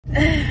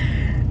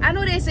I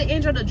know they say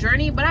enjoy the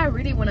journey, but I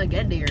really want to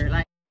get there.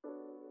 Like,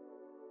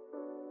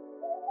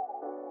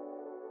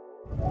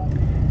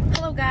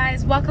 hello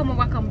guys, welcome and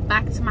welcome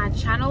back to my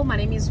channel. My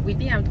name is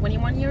Whitney. I'm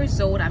 21 years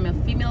old. I'm a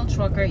female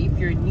trucker if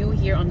you're new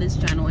here on this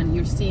channel and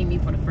you're seeing me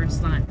for the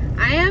first time.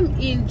 I am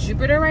in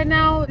Jupiter right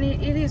now and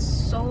it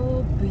is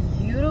so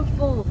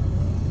beautiful.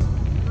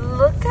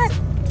 Look at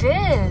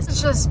this.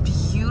 It's just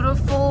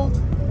beautiful.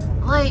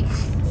 Like,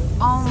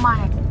 oh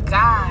my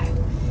god.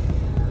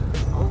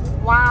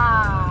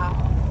 Wow.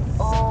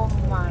 Oh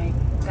my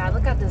god,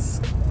 look at the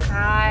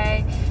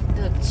sky,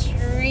 the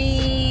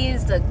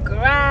trees, the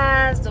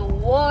grass, the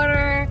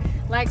water.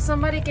 Like,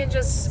 somebody can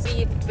just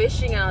be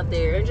fishing out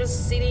there and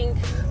just sitting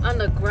on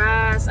the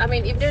grass. I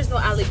mean, if there's no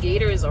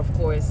alligators, of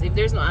course. If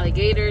there's no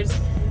alligators,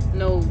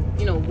 no,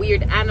 you know,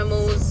 weird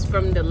animals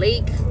from the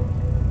lake,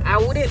 I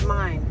wouldn't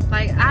mind.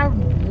 Like, I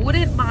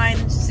wouldn't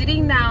mind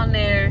sitting down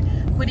there,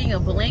 putting a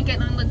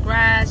blanket on the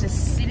grass,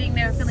 just sitting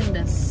there feeling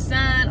the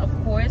sun, of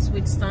course,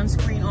 with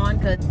sunscreen on,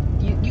 because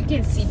you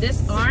can see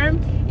this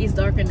arm is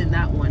darker than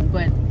that one,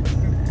 but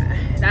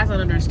that's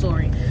another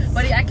story.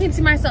 But I can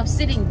see myself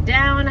sitting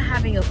down,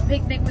 having a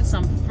picnic with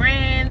some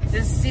friends,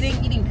 just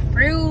sitting, eating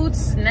fruits,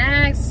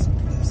 snacks,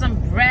 some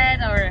bread,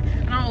 or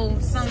I don't know,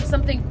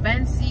 something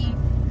fancy,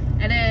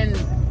 and then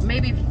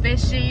maybe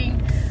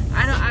fishing.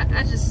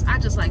 I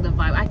just like the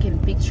vibe. I can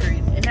picture it,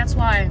 and that's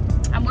why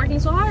I'm working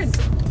so hard,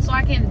 so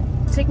I can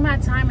take my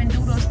time and do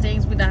those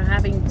things without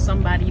having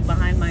somebody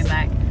behind my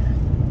back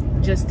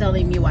just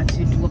telling me what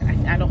to do.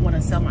 I don't want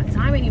to sell my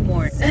time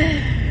anymore.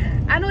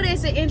 I know they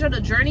say enjoy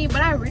the journey,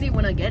 but I really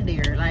want to get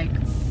there. Like,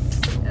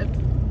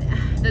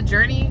 the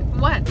journey,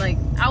 what? Like,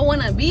 I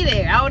want to be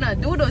there. I want to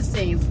do those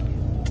things.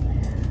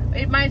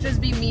 It might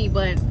just be me,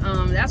 but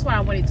that's what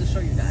I wanted to show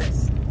you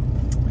guys.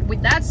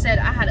 With that said,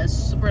 I had a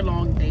super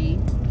long day.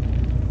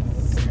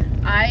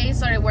 I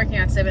started working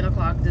at 7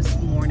 o'clock this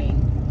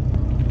morning,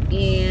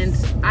 and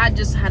I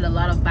just had a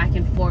lot of back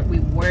and forth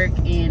with work,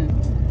 and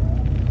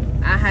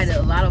I had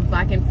a lot of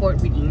back and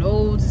forth with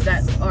loads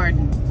that are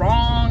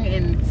wrong,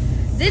 and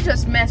they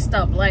just messed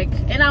up. Like,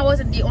 and I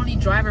wasn't the only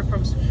driver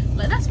from,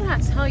 like, that's what I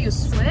tell you,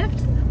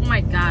 Swift. Oh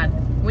my god,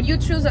 when you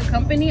choose a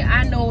company,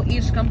 I know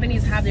each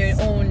companies have their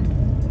own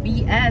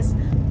BS,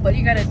 but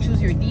you gotta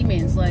choose your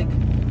demons. Like,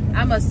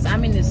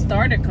 I'm in the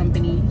starter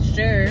company,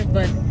 sure,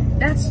 but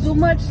that's too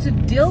much to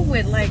deal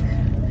with. Like,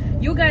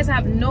 you guys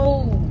have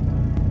no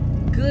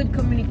good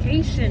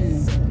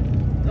communication.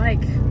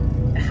 Like,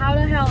 how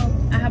the hell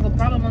I have a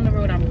problem on the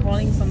road, I'm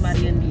calling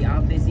somebody in the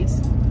office, it's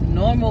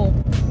normal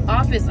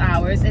office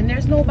hours, and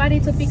there's nobody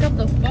to pick up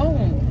the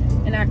phone,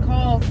 and I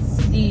call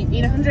the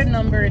 800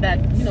 number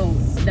that, you know,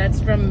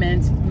 that's from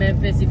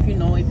Memphis, if you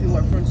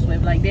work from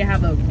Swift. Like, they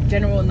have a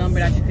general number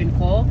that you can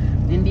call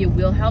and they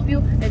will help you,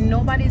 and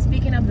nobody's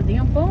picking up the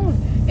damn phone.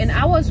 And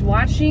I was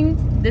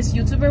watching this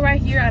YouTuber right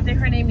here, I think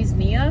her name is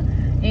Nia,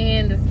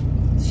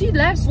 and she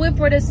left Swift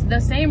for the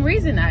same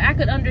reason. I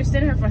could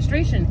understand her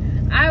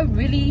frustration. I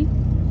really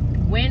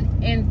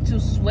went into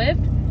Swift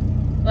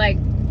like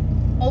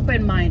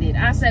open-minded.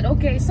 I said,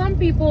 okay, some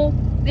people,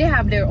 they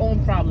have their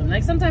own problem.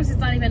 Like, sometimes it's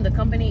not even the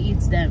company,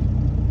 it's them.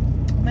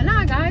 But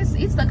nah, guys,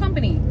 it's the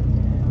company.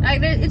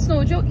 Like, it's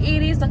no joke,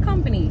 it is the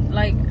company.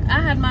 Like,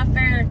 I had my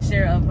fair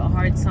share of a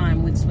hard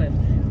time with Swift,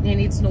 and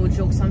it's no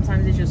joke,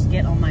 sometimes they just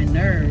get on my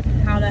nerve.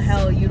 How the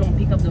hell you don't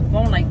pick up the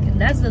phone? Like,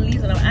 that's the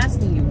least that I'm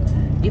asking you.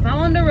 If I'm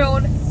on the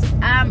road,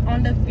 I'm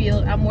on the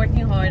field, I'm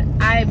working hard,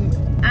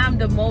 I'm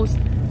the most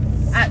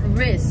at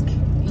risk.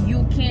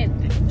 You can't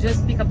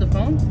just pick up the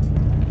phone?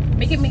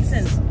 Make it make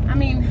sense. I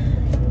mean,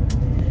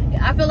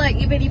 I feel like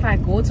even if I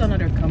go to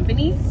another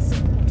company,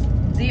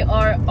 they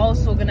are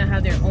also gonna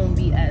have their own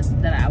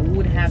BS that I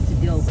would have to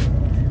deal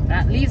with. But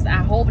at least I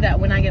hope that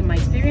when I get my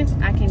experience,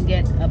 I can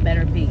get a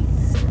better pay.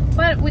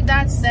 But with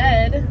that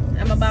said,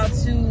 I'm about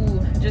to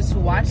just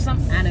watch some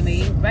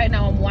anime. Right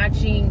now I'm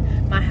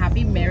watching My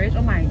Happy Marriage.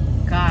 Oh my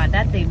god,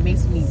 that thing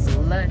makes me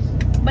blush.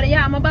 But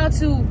yeah, I'm about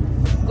to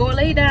go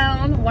lay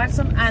down, watch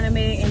some anime,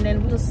 and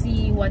then we'll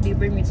see what they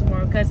bring me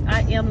tomorrow, because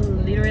I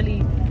am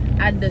literally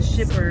at the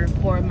shipper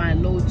for my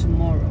load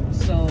tomorrow.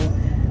 So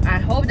I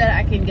hope that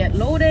I can get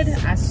loaded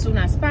as soon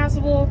as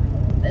possible.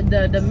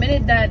 The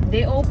minute that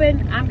they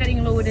open, I'm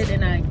getting loaded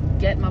and I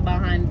get my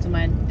behind to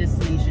my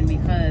destination,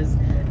 because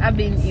I've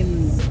been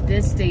in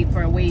this state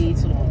for way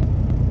too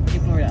long, in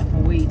Florida for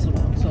way too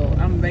long. So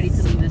I'm ready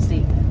to leave the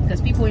state,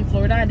 because people in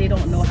Florida, they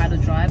don't know how to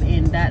drive,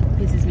 and that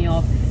pisses me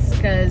off.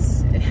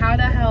 Because how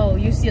the hell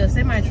you see a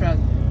semi-truck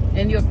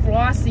and you're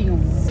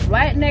crossing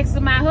right next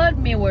to my hood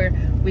mirror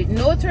with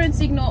no turn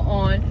signal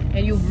on,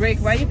 and you brake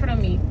right in front of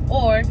me,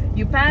 or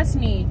you pass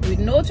me with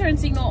no turn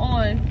signal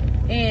on,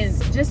 and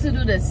just to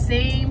do the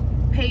same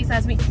pace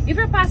as me. If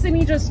you're passing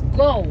me, just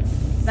go.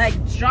 Like,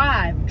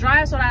 drive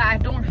so that I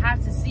don't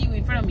have to see you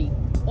in front of me,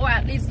 or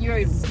at least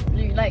you're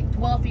like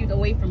 12 feet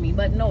away from me.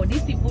 But no,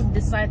 these people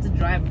decide to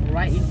drive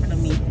right in front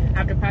of me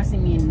after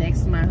passing me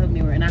next to my hood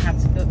mirror, and I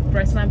have to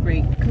press my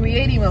brake,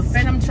 creating a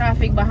phantom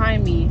traffic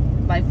behind me,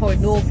 like, for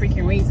no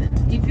freaking reason.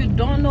 if you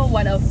don't know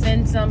what a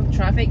phantom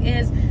traffic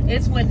is,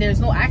 it's when there's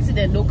no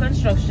accident, no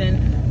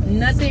construction,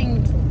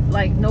 nothing,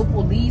 like no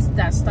police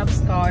that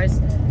stops cars,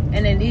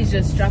 and then it's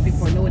just traffic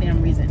for no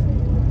damn reason.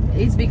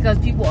 It's because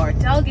people are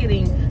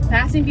tailgating,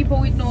 passing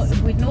people with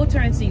no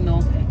turn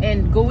signal,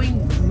 and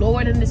going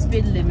lower than the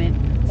speed limit,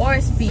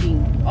 or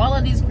speeding. All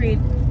of these create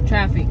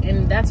traffic,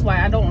 and that's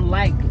why I don't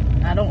like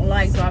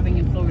driving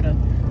in Florida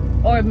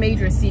or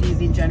major cities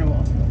in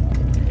general.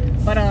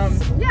 But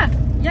yeah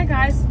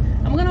guys,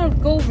 I'm gonna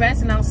go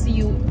rest and I'll see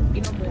you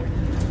in the morning.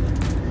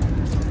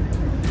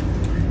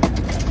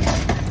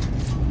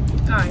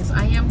 Guys,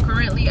 I am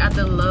currently at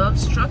the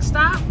Love's truck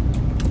stop.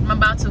 I'm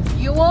about to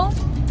fuel,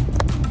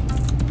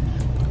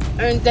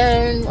 and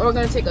then we're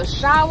gonna take a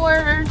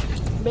shower,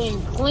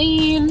 being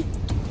clean.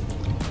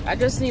 I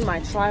just need my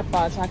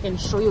tripod so I can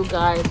show you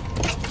guys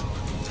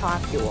how I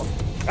fuel.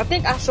 I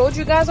think I showed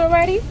you guys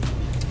already.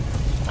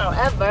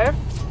 However,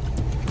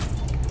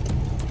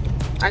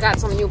 I got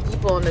some new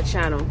people on the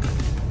channel.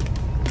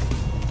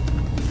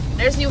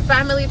 There's new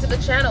family to the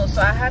channel,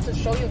 so I had to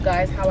show you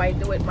guys how I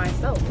do it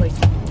myself. Like,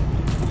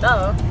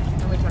 duh.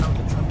 Let me turn off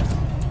the truck.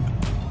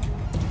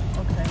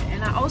 Okay,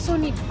 and I also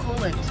need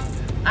coolant.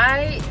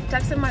 I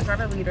texted my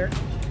driver leader.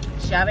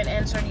 She haven't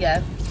answered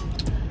yet.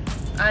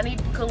 I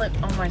need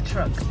coolant on my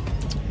truck.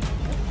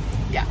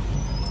 Yeah.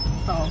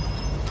 So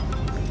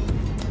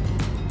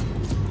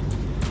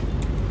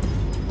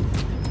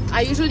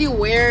I usually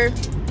wear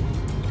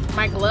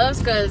my gloves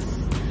because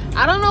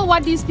I don't know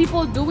what these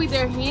people do with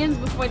their hands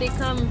before they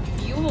come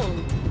fuel.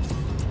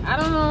 I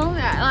don't know.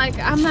 Like,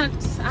 I'm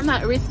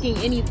not risking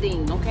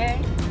anything,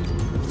 okay?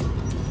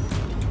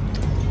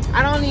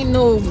 I don't need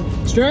no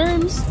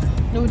germs,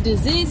 no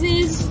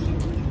diseases,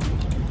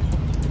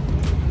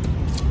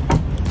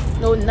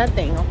 no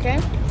nothing, okay?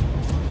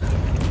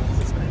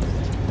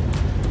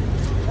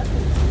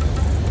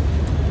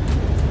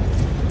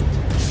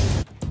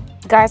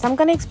 Guys, I'm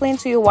gonna explain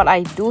to you what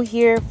I do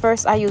here.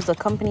 First, I use the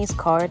company's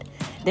card.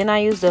 Then I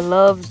use the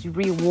Love's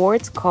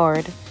Rewards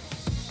card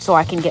so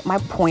I can get my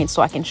points,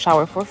 so I can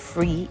shower for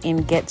free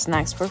and get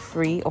snacks for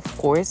free, of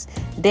course.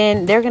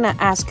 Then they're gonna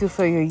ask you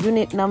for your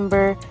unit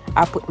number.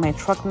 I put my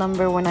truck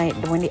number when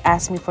they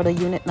ask me for the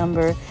unit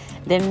number.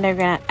 Then they're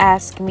gonna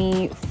ask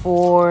me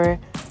for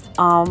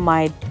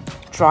my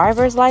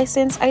driver's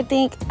license. I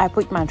think I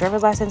put my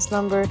driver's license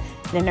number.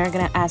 Then they're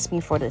gonna ask me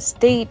for the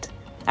state.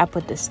 I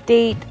put the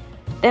state.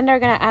 Then they're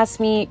gonna ask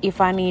me if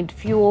I need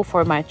fuel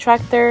for my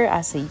tractor.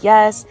 I say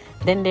yes.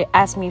 Then they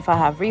ask me if I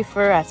have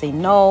reefer. I say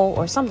no,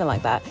 or something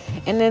like that.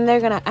 And then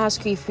they're gonna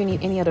ask you if you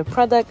need any other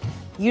product.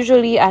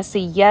 Usually I say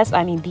yes,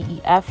 I need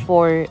DEF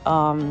for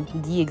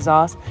the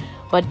exhaust,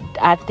 but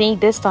I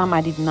think this time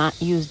I did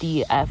not use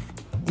DEF.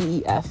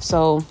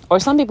 So, or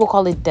some people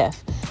call it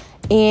DEF.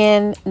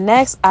 And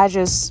next I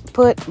just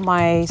put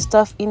my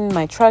stuff in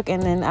my truck,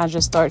 and then I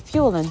just start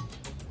fueling.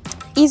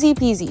 Easy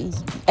peasy.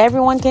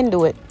 Everyone can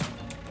do it.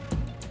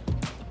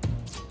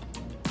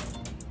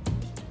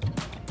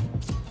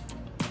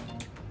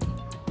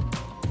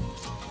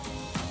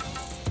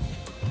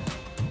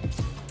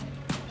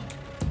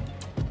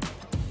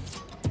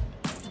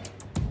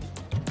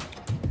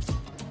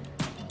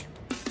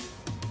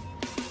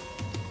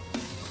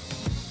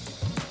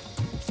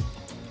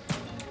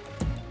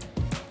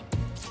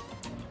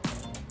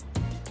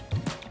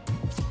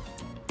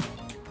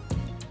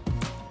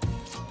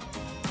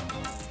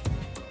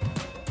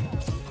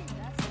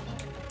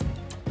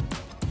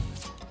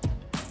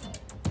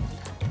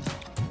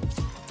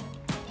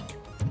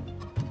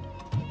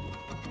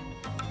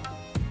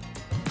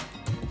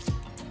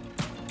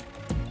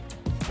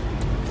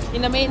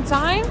 In the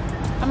meantime,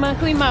 I'm gonna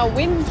clean my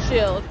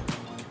windshield.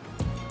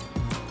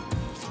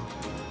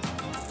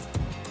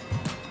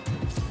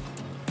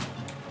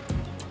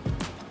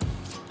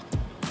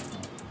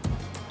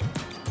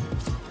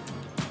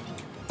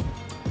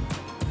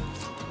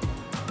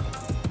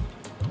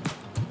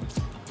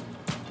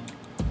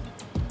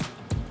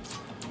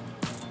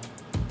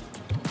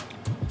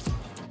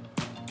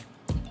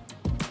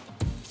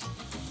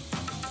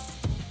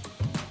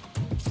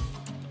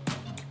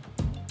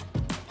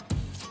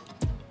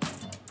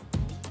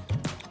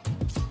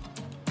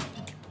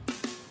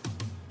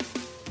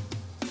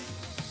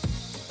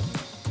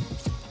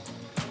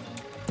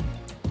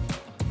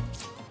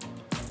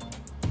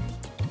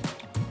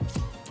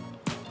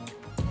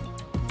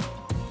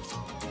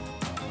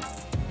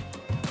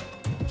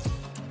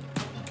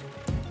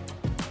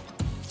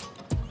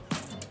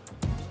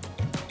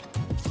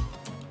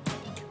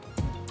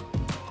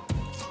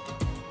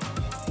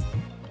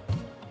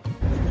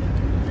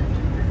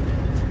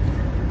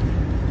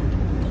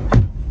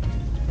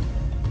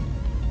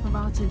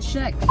 To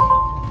check. Let's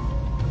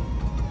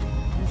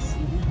see.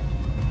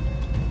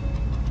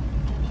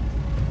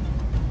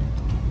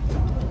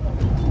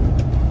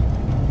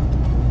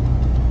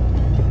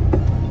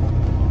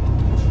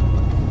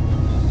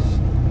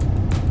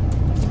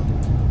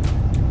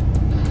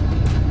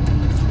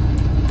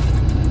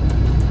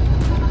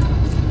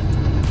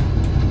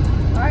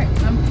 Alright,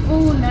 I'm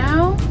full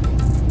now.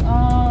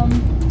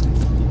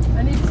 I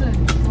need to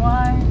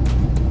dry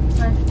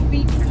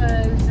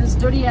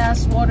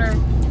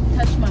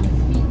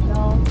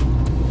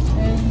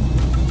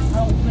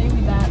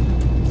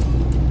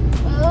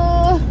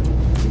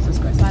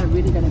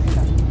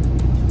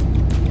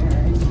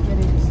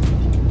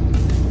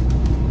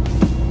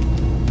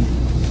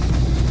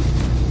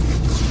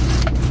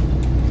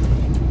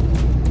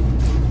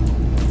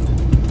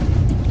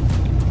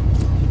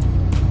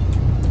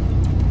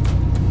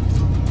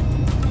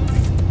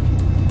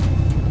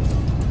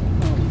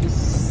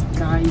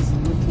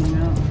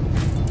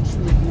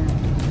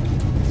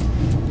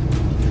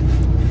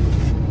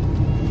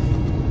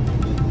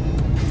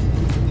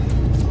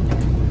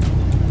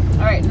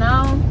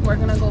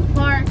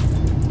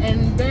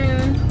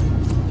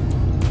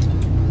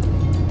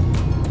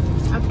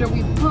after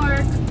we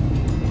park,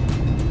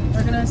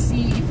 we're gonna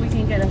see if we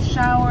can get a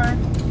shower,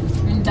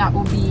 and that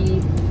will be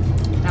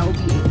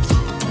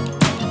it.